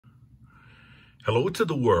Hello to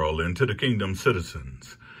the world and to the kingdom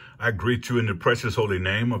citizens. I greet you in the precious holy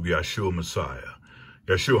name of Yeshua Messiah,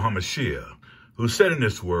 Yeshua HaMashiach, who said in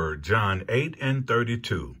his word, John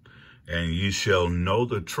 8:32, and ye shall know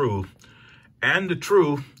the truth, and the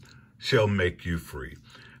truth shall make you free.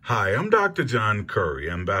 Hi, I'm Dr. John Curry,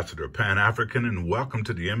 Ambassador Pan-African, and welcome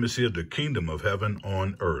to the Embassy of the Kingdom of Heaven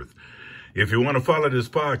on Earth. If you want to follow this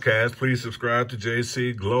podcast, please subscribe to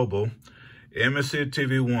JC Global, Embassy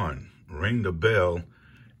TV 1. Ring the bell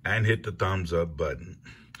and hit the thumbs up button.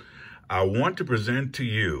 I want to present to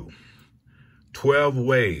you 12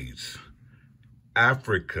 ways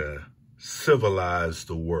Africa civilized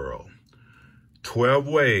the world. 12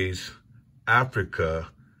 ways Africa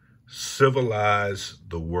civilized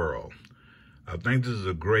the world. I think this is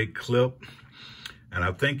a great clip, and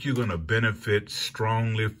I think you're going to benefit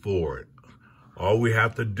strongly for it. All we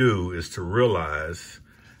have to do is to realize,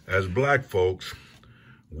 as black folks,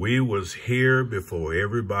 we was here before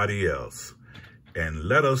everybody else. And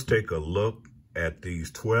let us take a look at these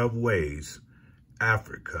 12 ways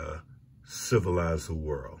Africa civilized the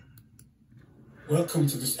world. Welcome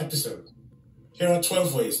to this episode. Here are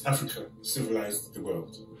 12 ways Africa civilized the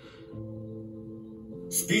world.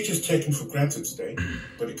 Speech is taken for granted today,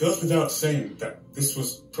 but it goes without saying that this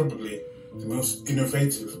was probably the most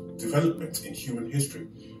innovative development in human history,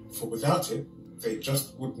 for without it, there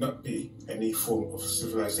just would not be any form of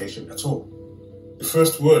civilization at all. The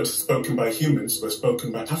first words spoken by humans were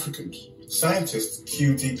spoken by Africans. Scientist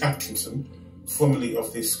Q.D. Atkinson, formerly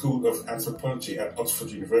of the School of Anthropology at Oxford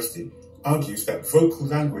University, argues that vocal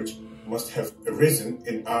language must have arisen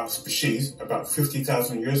in our species about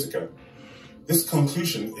 50,000 years ago. This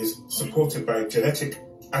conclusion is supported by genetic,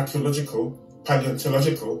 archaeological,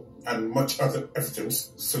 paleontological, and much other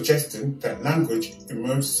evidence suggesting that language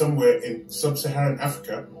emerged somewhere in sub-Saharan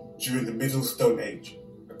Africa during the Middle Stone Age,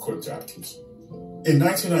 according to Atkinson. In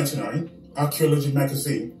 1999, Archaeology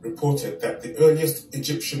magazine reported that the earliest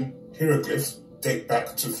Egyptian hieroglyphs date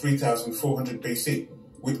back to 3400 BC,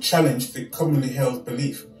 which challenged the commonly held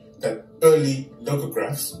belief that early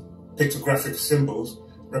logographs, pictographic symbols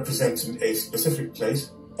representing a specific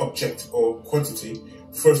place, object, or quantity,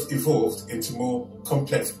 first evolved into more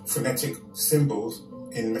complex phonetic symbols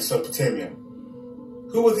in Mesopotamia.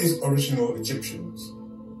 Who were these original Egyptians?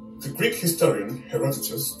 The Greek historian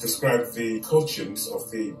Herodotus described the Colchians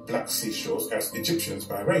of the Black Sea shores as Egyptians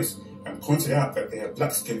by race and pointed out that they had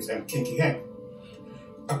black skins and kinky hair.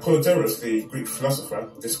 Apollodorus, the Greek philosopher,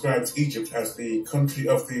 described Egypt as the country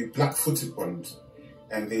of the black-footed ones,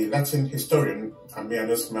 and the Latin historian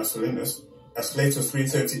Ammianus Marcellinus, as late as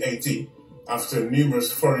 330 AD, after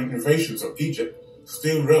numerous foreign invasions of Egypt,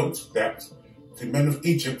 still wrote that the men of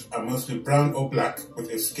Egypt are mostly brown or black with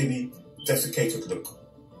a skinny, desiccated look.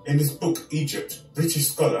 In his book, Egypt, British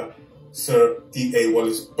scholar Sir E.A.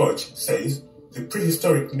 Wallace Budge says, the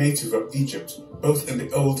prehistoric native of Egypt, both in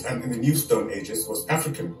the Old and in the New Stone Ages, was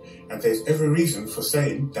African, and there is every reason for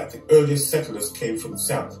saying that the earliest settlers came from the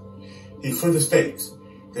south. He further states,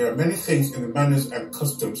 there are many things in the manners and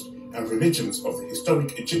customs and religions of the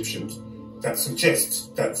historic Egyptians that suggests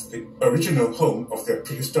that the original home of their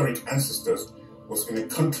prehistoric ancestors was in a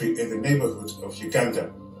country in the neighborhood of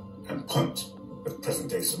Uganda and Punt, at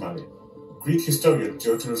present-day Somalia. Greek historian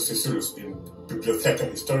Diodorus Siculus in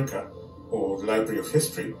Bibliotheca Historica, or Library of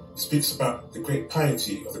History, speaks about the great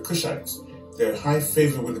piety of the Cushites, their high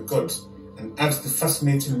favor with the gods, and adds the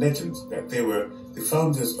fascinating legend that they were the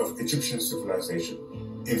founders of Egyptian civilization,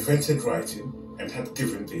 invented writing, and had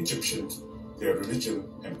given the Egyptians their religion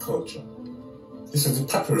and culture. This is the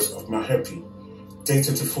papyrus of Maherpi,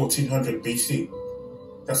 dated to 1400 BC.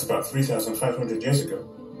 That's about 3,500 years ago.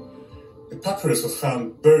 The papyrus was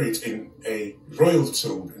found buried in a royal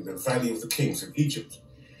tomb in the Valley of the Kings in Egypt.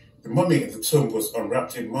 The mummy in the tomb was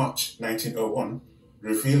unwrapped in March 1901,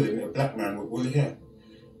 revealing a black man with woolly hair.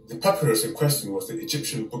 The papyrus in question was the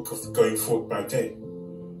Egyptian Book of Going Forth by Day.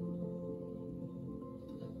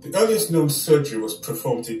 The earliest known surgery was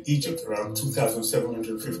performed in Egypt around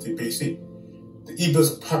 2750 BC. The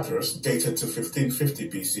Ebers papyrus, dated to 1550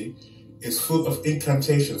 BC, is full of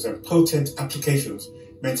incantations and potent applications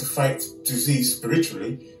meant to fight disease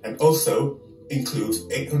spiritually, and also includes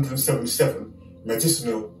 877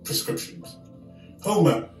 medicinal prescriptions.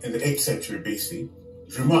 Homer, in the 8th century BC,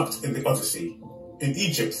 remarked in the Odyssey, in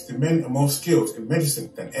Egypt the men are more skilled in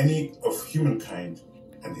medicine than any of humankind,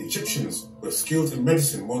 and the Egyptians were skilled in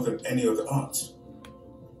medicine more than any other art.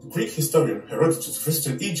 The Greek historian Herodotus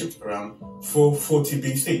visited Egypt around 440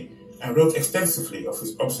 BC and wrote extensively of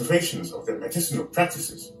his observations of their medicinal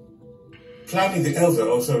practices. Pliny the Elder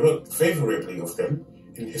also wrote favorably of them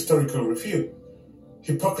in Historical Review.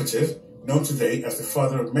 Hippocrates known today as the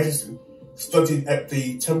father of medicine, studied at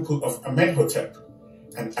the temple of Amenhotep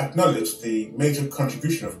and acknowledged the major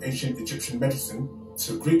contribution of ancient Egyptian medicine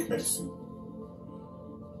to Greek medicine.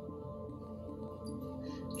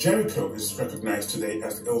 Jericho is recognized today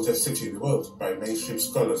as the oldest city in the world by mainstream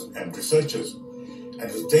scholars and researchers, and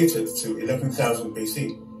is dated to 11,000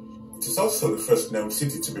 BC. It is also the first known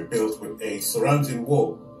city to be built with a surrounding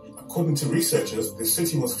wall. According to researchers, the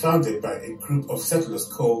city was founded by a group of settlers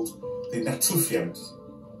called the Natufians.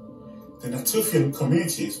 The Natufian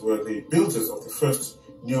communities were the builders of the first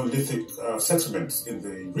Neolithic settlements in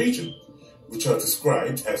the region, which are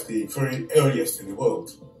described as the very earliest in the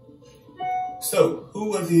world. So,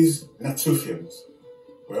 who were these Natufians?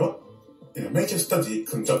 Well, in a major study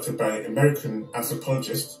conducted by American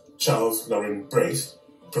anthropologist Charles Loren Brace,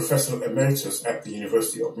 Professor Emeritus at the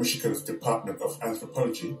University of Michigan's Department of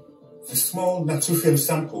Anthropology, the small Natufian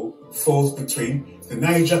sample falls between the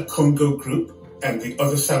Niger-Congo group and the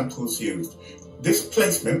other samples used. This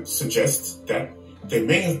placement suggests that there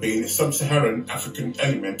may have been a sub-Saharan African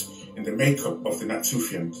element in the makeup of the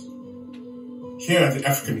Natufians. Here at the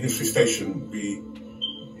African History Station,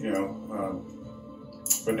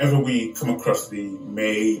 whenever we come across the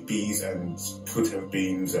may be's and could have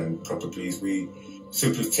beens and probablys, we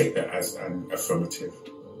simply take that as an affirmative.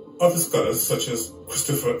 Other scholars, such as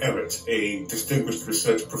Christopher Ehret, a distinguished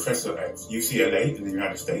research professor at UCLA in the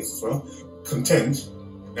United States as well, contend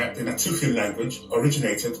that the Natufian language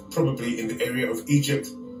originated probably in the area of Egypt,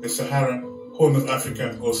 the Sahara, Horn of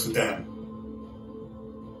Africa, or Sudan.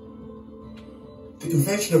 The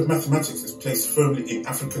invention of mathematics is placed firmly in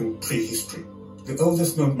African prehistory. The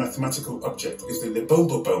oldest known mathematical object is the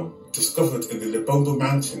Lebombo bone, discovered in the Lebombo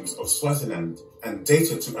Mountains of Swaziland and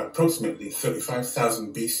dated to approximately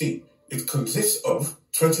 35,000 BC. It consists of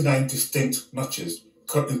 29 distinct notches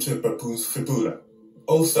cut into a baboon's fibula.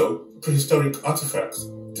 Also, prehistoric artifacts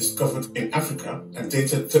discovered in Africa and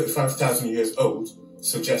dated 35,000 years old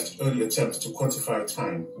suggest early attempts to quantify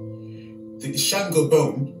time. The Ishango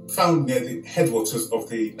bone, found near the headwaters of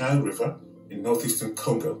the Nile River in northeastern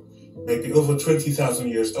Congo, may be over 20,000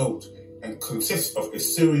 years old and consists of a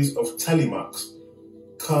series of tally marks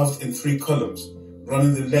carved in 3 columns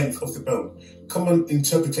running the length of the bone. Common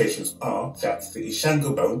interpretations are that the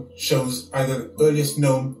Ishango bone shows either the earliest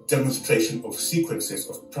known demonstration of sequences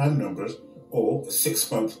of prime numbers or a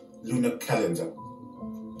 6-month lunar calendar.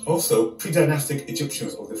 Also, pre-dynastic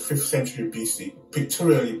Egyptians of the 5th century BC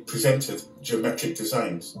pictorially presented geometric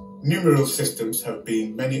designs. Numeral systems have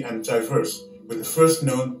been many and diverse, with the first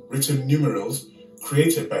known written numerals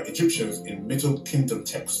created by Egyptians in Middle Kingdom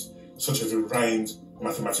texts, such as the Rhind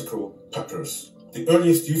mathematical papyrus. The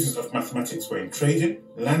earliest uses of mathematics were in trading,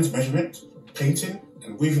 land measurement, painting,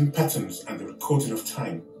 and weaving patterns and the recording of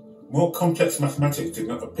time. More complex mathematics did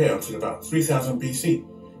not appear until about 3000 BC,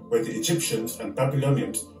 where the Egyptians and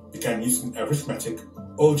Babylonians began using arithmetic,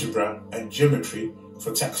 algebra, and geometry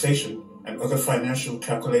for taxation and other financial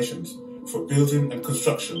calculations, for building and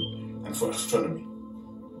construction, and for astronomy.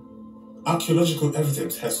 Archaeological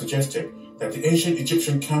evidence has suggested that the ancient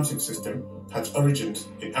Egyptian counting system had origins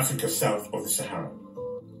in Africa south of the Sahara.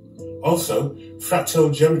 Also,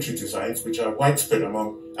 fractal geometry designs, which are widespread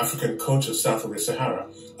among African cultures south of the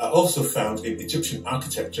Sahara, are also found in Egyptian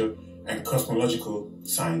architecture and cosmological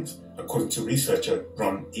signs, according to researcher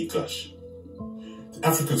Ron Eglash. The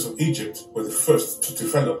Africans of Egypt were the first to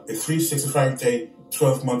develop a 365-day,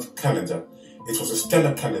 12-month calendar. It was a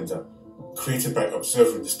stellar calendar created by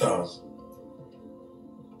observing the stars.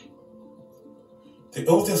 The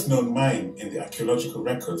oldest known mine in the archaeological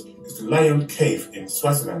record is the Lion Cave in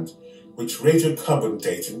Swaziland, which radiocarbon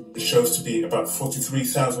dating shows to be about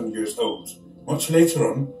 43,000 years old. Much later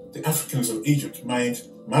on, the Africans of Egypt mined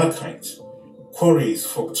malachite. Quarries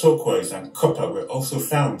for turquoise and copper were also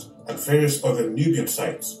found at various other Nubian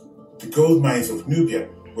sites. The gold mines of Nubia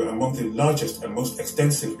were among the largest and most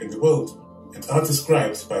extensive in the world, and are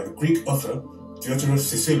described by the Greek author Diodorus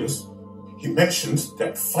Siculus. He mentions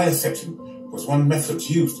that fire setting was one method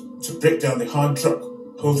used to break down the hard rock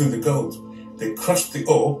holding the gold. They crushed the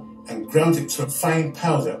ore and ground it to a fine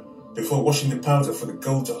powder before washing the powder for the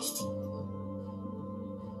gold dust.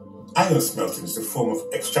 Iron smelting is a form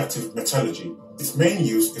of extractive metallurgy. Its main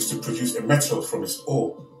use is to produce a metal from its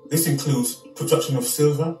ore. This includes production of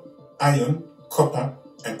silver, iron, copper,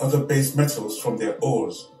 and other base metals from their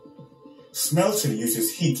ores. Smelting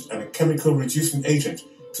uses heat and a chemical reducing agent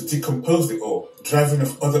to decompose the ore, driving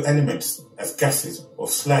off other elements as gases or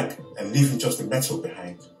slag and leaving just the metal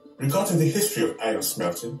behind. Regarding the history of iron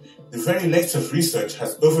smelting, the very latest research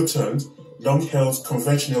has overturned long-held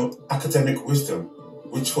conventional academic wisdom.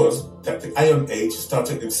 which was that the Iron Age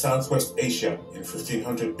started in Southwest Asia in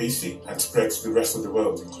 1500 BC and spread to the rest of the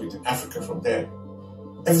world, including Africa from there.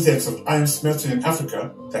 Evidence of iron smelting in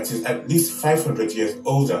Africa that is at least 500 years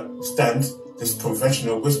older stands this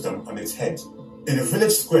conventional wisdom on its head. In a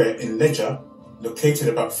village square in Leja, located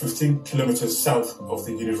about 15 kilometers south of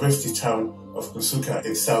the university town of Nsukka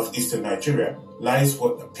in southeastern Nigeria, lies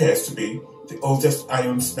what appears to be the oldest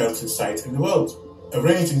iron smelting site in the world.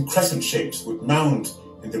 Arranged in crescent shapes with mounds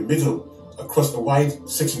in the middle across a wide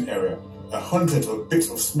sitting area, 100 of bits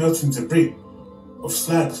of smelting debris of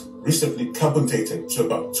slags recently carbon dated to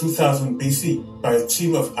about 2000 BC by a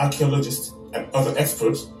team of archaeologists and other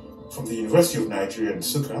experts from the University of Nigeria in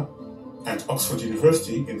Nsukka and Oxford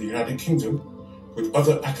University in the United Kingdom, with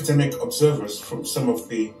other academic observers from some of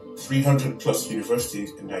the 300 plus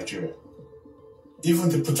universities in Nigeria. Even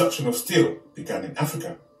the production of steel began in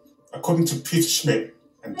Africa. According to Peter Schmidt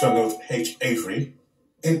and Donald H. Avery,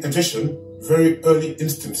 in addition, very early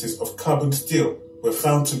instances of carbon steel were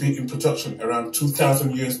found to be in production around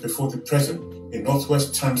 2,000 years before the present in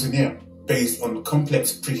northwest Tanzania, based on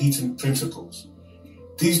complex preheating principles.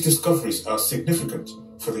 These discoveries are significant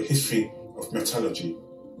for the history of metallurgy.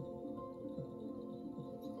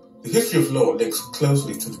 The history of law links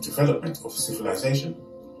closely to the development of civilization.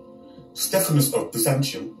 Stephanus of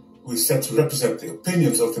Byzantium, who is said to represent the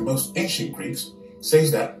opinions of the most ancient Greeks,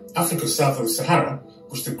 says that Africa south of the Sahara,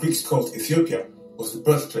 which the Greeks called Ethiopia, was the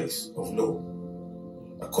birthplace of law.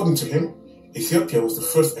 According to him, Ethiopia was the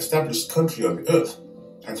first established country on the earth,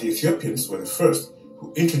 and the Ethiopians were the first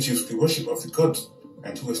who introduced the worship of the gods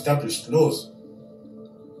and who established laws.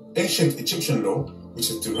 Ancient Egyptian law, which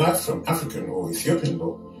is derived from African or Ethiopian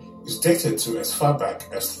law, is dated to as far back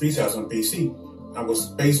as 3000 BC and was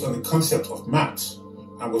based on the concept of maths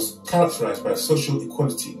and was characterized by social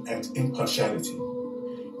equality and impartiality.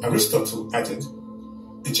 Aristotle added,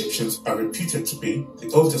 Egyptians are reputed to be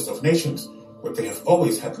the oldest of nations, but they have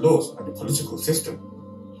always had laws and a political system.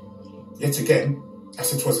 Yet again,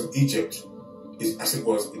 as it was in Egypt, is as it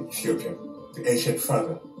was in Ethiopia, the ancient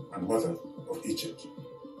father and mother of Egypt.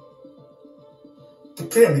 The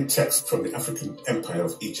pyramid texts from the African Empire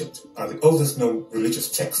of Egypt are the oldest known religious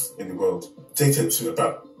texts in the world, dated to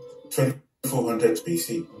about 2400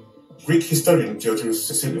 BC. Greek historian Diodorus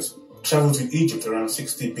Siculus travelled in Egypt around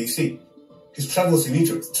 60 BC. His travels in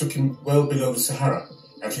Egypt took him well below the Sahara,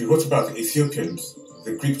 and he wrote about the Ethiopians,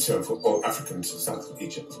 the Greek term for all Africans south of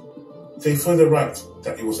Egypt. They further write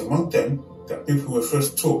that it was among them that people were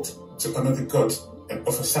first taught to honour the gods and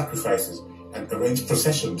offer sacrifices and arrange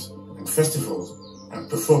processions and festivals and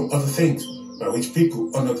perform other things by which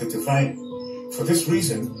people honour the divine. For this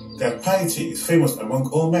reason, their piety is famous among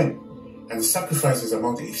all men, and the sacrifices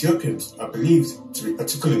among the Ethiopians are believed to be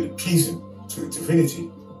particularly pleasing to the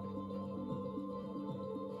divinity.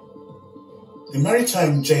 The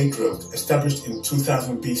maritime jade road, established in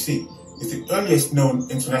 2000 BC, is the earliest known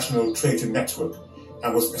international trading network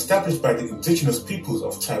and was established by the indigenous peoples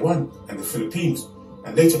of Taiwan and the Philippines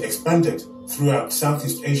and later expanded throughout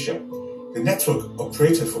Southeast Asia. The network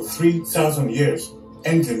operated for 3,000 years,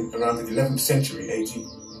 ending around the 11th century AD.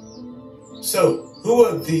 So, who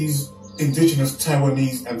were these indigenous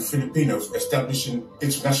Taiwanese and Filipinos establishing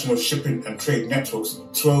international shipping and trade networks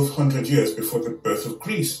 1,200 years before the birth of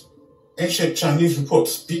Greece? Ancient Chinese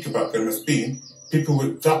reports speak about them as being people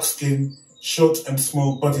with dark skin, short and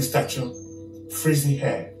small body stature, frizzy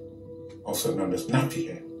hair, also known as nappy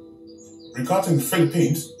hair. Regarding the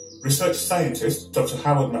Philippines, research scientist Dr.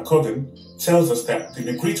 Howard McCoggan tells us that the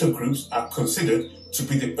Negrito groups are considered to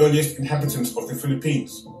be the earliest inhabitants of the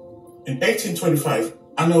Philippines. In 1825,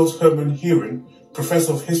 Arnold Hermann Heeren,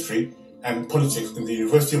 professor of history and politics in the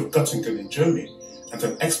University of Göttingen in Germany, and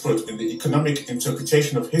an expert in the economic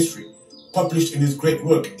interpretation of history, published in his great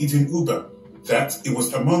work Eden Uber that it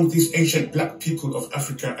was among these ancient black people of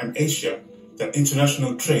Africa and Asia that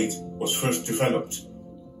international trade was first developed.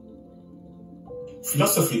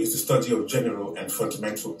 Philosophy is the study of general and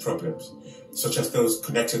fundamental problems, such as those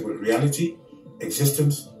connected with reality,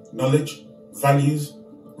 existence, knowledge, values,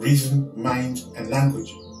 reason, mind, and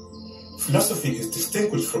language. Philosophy is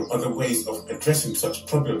distinguished from other ways of addressing such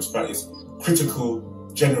problems by its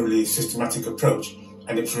critical, generally systematic approach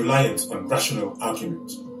and its reliance on rational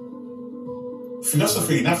argument.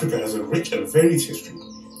 Philosophy in Africa has a rich and varied history,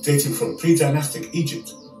 dating from pre-dynastic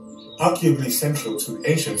Egypt. Arguably central to the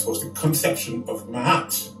ancients was the conception of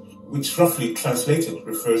Ma'at, which roughly translated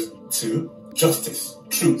refers to justice,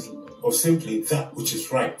 truth, or simply that which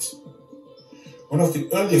is right. One of the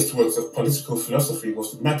earliest works of political philosophy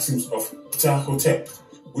was the maxims of Ptah Hotep,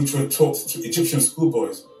 which were taught to Egyptian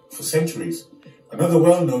schoolboys for centuries, Another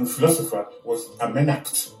well-known philosopher was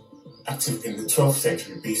Amenapt, active in the 12th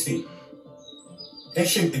century BC.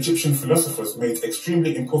 Ancient Egyptian philosophers made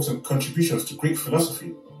extremely important contributions to Greek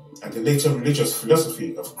philosophy and the later religious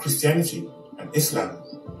philosophy of Christianity and Islam.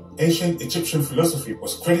 Ancient Egyptian philosophy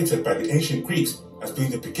was credited by the ancient Greeks as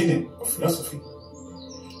being the beginning of philosophy.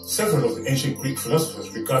 Several of the ancient Greek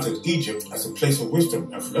philosophers regarded Egypt as a place of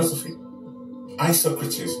wisdom and philosophy.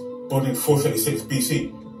 Isocrates, born in 436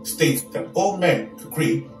 BC, states that all men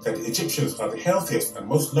agree that the Egyptians are the healthiest and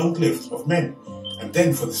most long-lived of men, and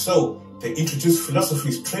then for the soul, they introduced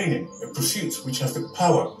philosophy's training, a pursuit which has the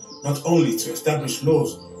power not only to establish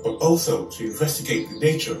laws, but also to investigate the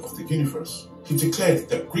nature of the universe. He declared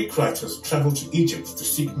that Greek writers traveled to Egypt to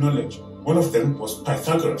seek knowledge. One of them was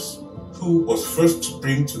Pythagoras, who was first to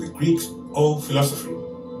bring to the Greeks all philosophy,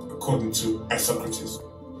 according to Isocrates.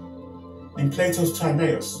 In Plato's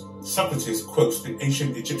Timaeus, Socrates quotes the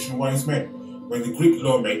ancient Egyptian wise men when the Greek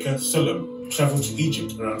lawmaker Solon traveled to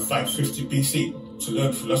Egypt around 550 BC to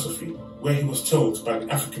learn philosophy, where he was told by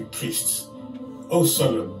the African priests, "O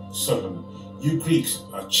Solon, Solon, you Greeks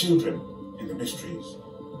are children in the mysteries."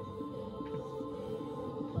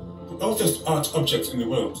 The oldest art object in the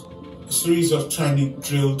world, a series of tiny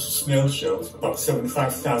drilled snail shells about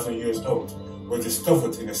 75,000 years old, were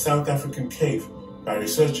discovered in a South African cave by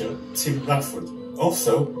researcher Tim Radford.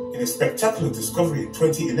 Also, in a spectacular discovery in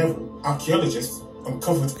 2011, archaeologists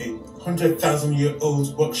uncovered a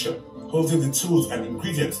 100,000-year-old workshop holding the tools and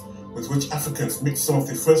ingredients with which Africans mixed some of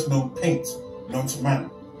the first known paint known to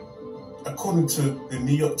man. According to the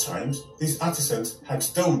New York Times, these artisans had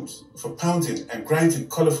stones for pounding and grinding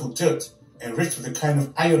colorful dirt enriched with a kind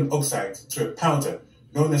of iron oxide to a powder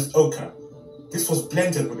known as ochre. This was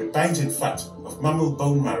blended with a binding fat of mammal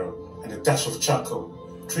bone marrow and a dash of charcoal.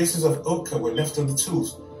 Traces of ochre were left on the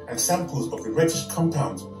tools, and samples of the reddish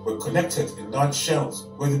compound were collected in large shells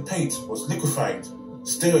where the paint was liquefied,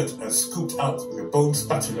 stirred and scooped out with a bone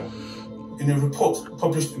spatula. In a report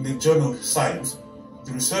published in the journal Science,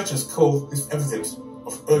 the researchers called this evidence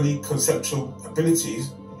of early conceptual abilities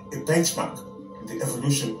a benchmark in the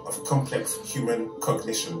evolution of complex human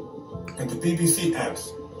cognition. And the BBC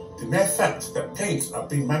adds, the mere fact that paints are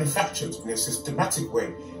being manufactured in a systematic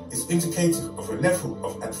way is indicative of a level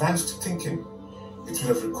of advanced thinking. It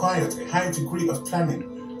would have required a high degree of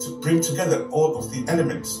planning to bring together all of the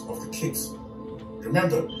elements of the kits.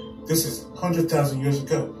 Remember, this is 100,000 years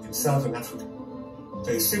ago in Southern Africa.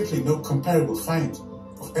 There is simply no comparable find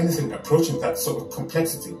of anything approaching that sort of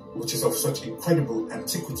complexity, which is of such incredible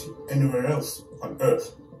antiquity anywhere else on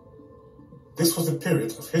Earth. This was a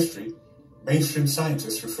period of history mainstream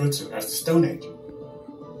scientists refer to as the Stone Age.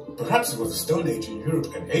 Perhaps it was the Stone Age in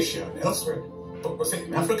Europe and Asia and elsewhere, but was it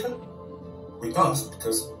in Africa? We asked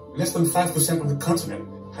because less than 5% of the continent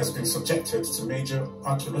has been subjected to major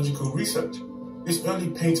archaeological research. This early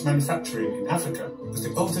paint manufacturing in Africa is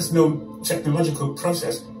the oldest known technological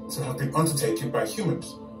process to have been undertaken by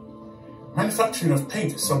humans. Manufacturing of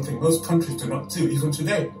paint is something most countries do not do even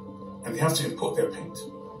today, and they have to import their paint.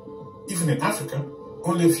 Even in Africa,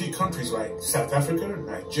 only a few countries like South Africa,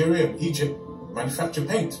 Nigeria and Egypt manufacture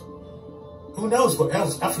paint. Who knows what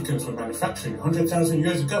else Africans were manufacturing 100,000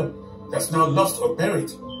 years ago that's now lost or buried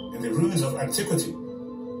in the ruins of antiquity?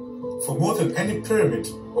 For more than any pyramid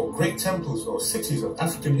or great temples or cities of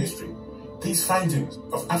African history, these findings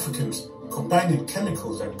of Africans combining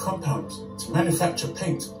chemicals and compounds to manufacture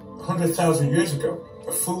paint 100,000 years ago,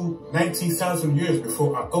 a full 90,000 years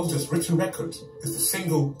before our oldest written records, is the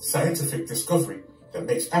single scientific discovery that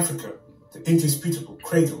makes Africa the indisputable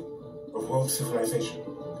cradle of world civilization.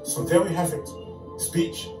 So there we have it.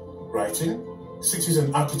 Speech, writing, cities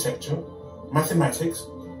and architecture, mathematics,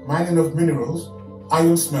 mining of minerals,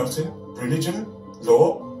 iron smelting, religion,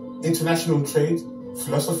 law, international trade,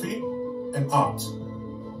 philosophy, and art.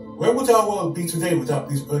 Where would our world be today without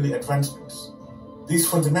these early advancements? These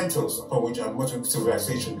fundamentals upon which our modern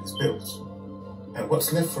civilization is built. And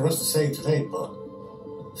what's left for us to say today but,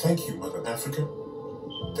 thank you, Mother Africa.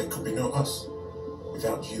 There could be no us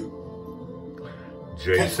without you.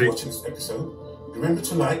 Thanks for watching this episode. Remember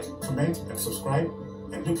to like, comment, and subscribe,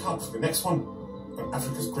 and look out for the next one on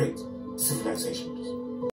Africa's great civilizations.